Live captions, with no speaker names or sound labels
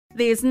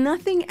There's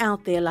nothing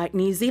out there like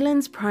New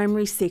Zealand's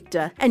primary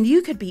sector, and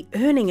you could be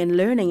earning and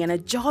learning in a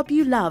job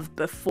you love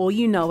before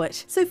you know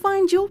it. So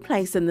find your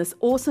place in this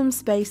awesome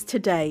space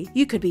today.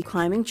 You could be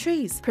climbing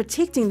trees,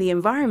 protecting the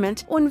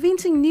environment, or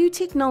inventing new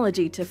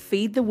technology to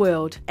feed the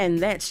world. And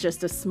that's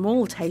just a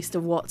small taste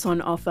of what's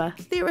on offer.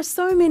 There are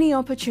so many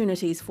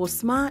opportunities for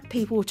smart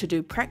people to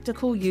do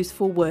practical,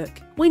 useful work.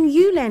 When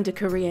you land a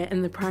career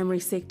in the primary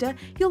sector,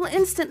 you'll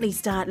instantly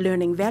start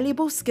learning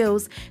valuable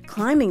skills,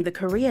 climbing the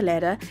career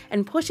ladder,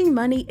 and putting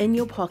money in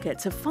your pocket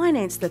to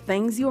finance the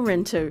things you're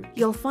into.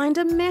 You'll find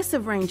a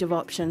massive range of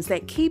options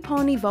that keep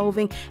on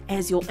evolving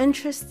as your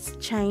interests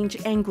change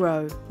and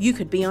grow. You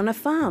could be on a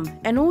farm,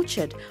 an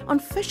orchard, on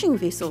fishing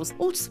vessels,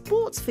 or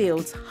sports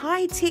fields,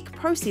 high-tech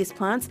process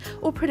plants,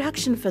 or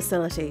production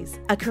facilities.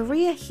 A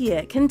career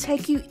here can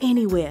take you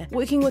anywhere,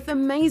 working with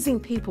amazing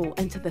people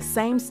into the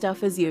same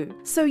stuff as you.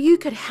 So you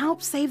could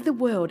help save the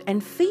world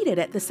and feed it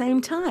at the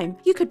same time.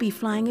 You could be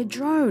flying a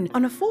drone,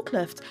 on a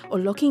forklift, or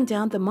looking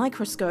down the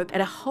microscope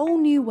at a whole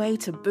new way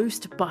to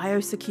boost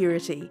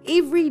biosecurity.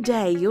 Every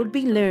day you'll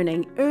be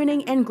learning,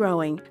 earning, and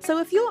growing. So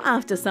if you're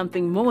after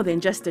something more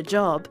than just a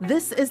job,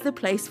 this is the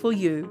place for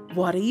you.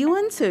 What are you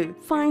into?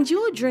 Find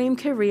your dream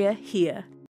career here.